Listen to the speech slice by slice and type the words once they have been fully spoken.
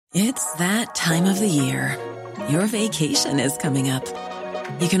It's that time of the year. Your vacation is coming up.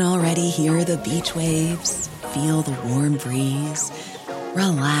 You can already hear the beach waves, feel the warm breeze,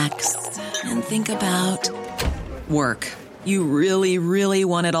 relax, and think about work. You really, really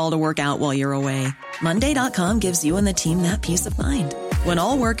want it all to work out while you're away. Monday.com gives you and the team that peace of mind. When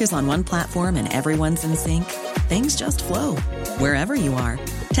all work is on one platform and everyone's in sync, things just flow. Wherever you are,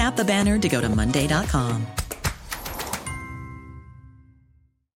 tap the banner to go to Monday.com.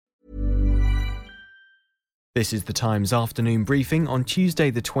 This is the Times afternoon briefing on Tuesday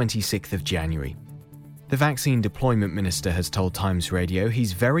the 26th of January. The Vaccine Deployment Minister has told Times Radio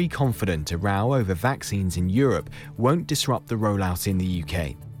he's very confident a row over vaccines in Europe won't disrupt the rollout in the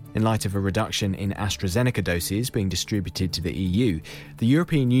UK. In light of a reduction in AstraZeneca doses being distributed to the EU, the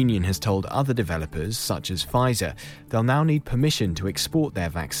European Union has told other developers, such as Pfizer, they'll now need permission to export their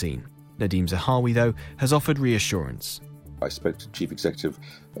vaccine. Nadeem Zahawi, though, has offered reassurance. I spoke to the Chief Executive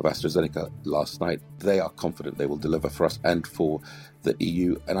of AstraZeneca last night. They are confident they will deliver for us and for the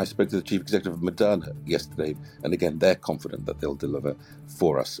EU. And I spoke to the Chief Executive of Moderna yesterday. And again, they're confident that they'll deliver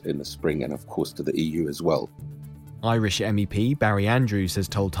for us in the spring and, of course, to the EU as well. Irish MEP Barry Andrews has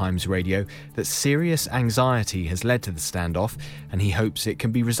told Times Radio that serious anxiety has led to the standoff and he hopes it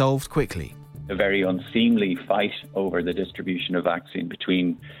can be resolved quickly. A very unseemly fight over the distribution of vaccine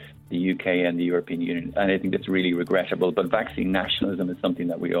between the UK and the European Union, and I think that's really regrettable. But vaccine nationalism is something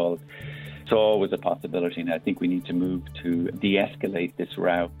that we all saw was a possibility, and I think we need to move to de-escalate this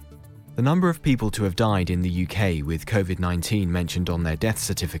row. The number of people to have died in the UK with COVID-19 mentioned on their death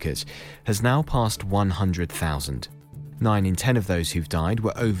certificate has now passed 100,000. 9 in 10 of those who've died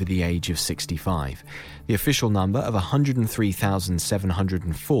were over the age of 65. The official number of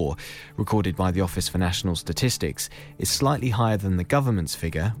 103,704, recorded by the Office for National Statistics, is slightly higher than the government's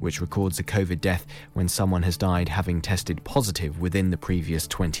figure, which records a COVID death when someone has died having tested positive within the previous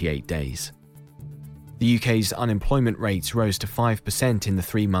 28 days. The UK's unemployment rates rose to 5% in the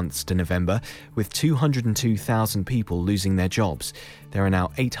 3 months to November, with 202,000 people losing their jobs. There are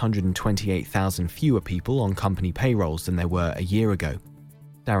now 828,000 fewer people on company payrolls than there were a year ago.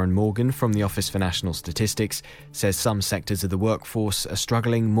 Darren Morgan from the Office for National Statistics says some sectors of the workforce are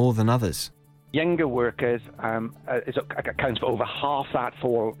struggling more than others. Younger workers accounts for over half that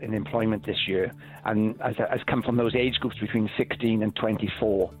fall in employment this year, and has come from those age groups between 16 and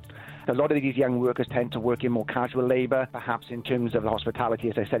 24. A lot of these young workers tend to work in more casual labour, perhaps in terms of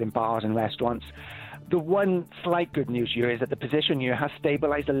hospitality, as I said, in bars and restaurants. The one slight good news here is that the position here has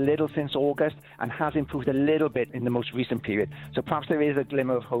stabilised a little since August and has improved a little bit in the most recent period. So perhaps there is a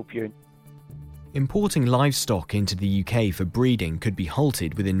glimmer of hope here. Importing livestock into the UK for breeding could be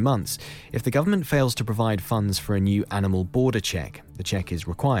halted within months if the government fails to provide funds for a new animal border check. The check is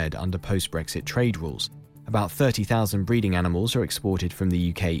required under post-Brexit trade rules. About 30,000 breeding animals are exported from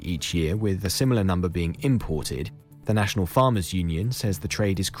the UK each year, with a similar number being imported. The National Farmers Union says the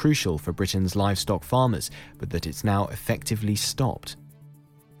trade is crucial for Britain's livestock farmers, but that it's now effectively stopped.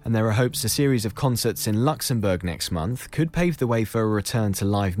 And there are hopes a series of concerts in Luxembourg next month could pave the way for a return to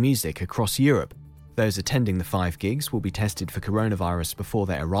live music across Europe. Those attending the 5 gigs will be tested for coronavirus before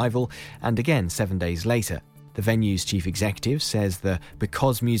their arrival, and again 7 days later. The venue's chief executive says the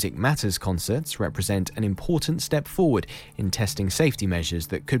Because Music Matters concerts represent an important step forward in testing safety measures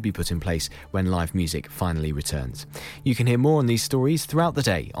that could be put in place when live music finally returns. You can hear more on these stories throughout the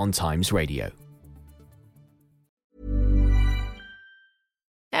day on Times Radio.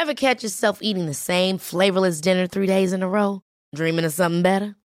 Ever catch yourself eating the same flavorless dinner 3 days in a row? Dreaming of something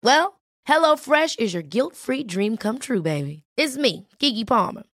better? Well, HelloFresh is your guilt-free dream come true, baby. It's me, Keke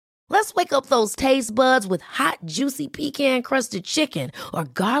Palmer. Let's wake up those taste buds with hot, juicy pecan-crusted chicken or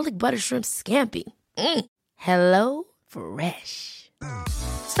garlic butter shrimp scampi. Hello Fresh.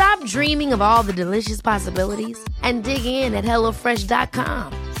 Stop dreaming of all the delicious possibilities and dig in at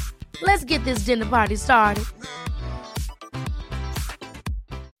HelloFresh.com. Let's get this dinner party started.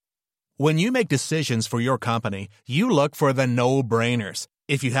 When you make decisions for your company, you look for the no-brainers.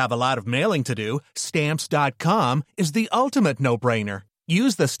 If you have a lot of mailing to do, Stamps.com is the ultimate no-brainer.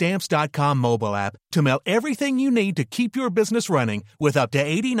 Use the Stamps.com mobile app to mail everything you need to keep your business running with up to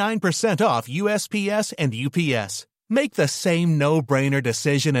 89% off USPS and UPS. Make the same no-brainer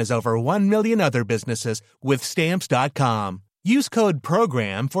decision as over 1 million other businesses with Stamps.com. Use code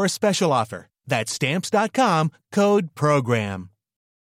PROGRAM for a special offer. That's Stamps.com, code PROGRAM.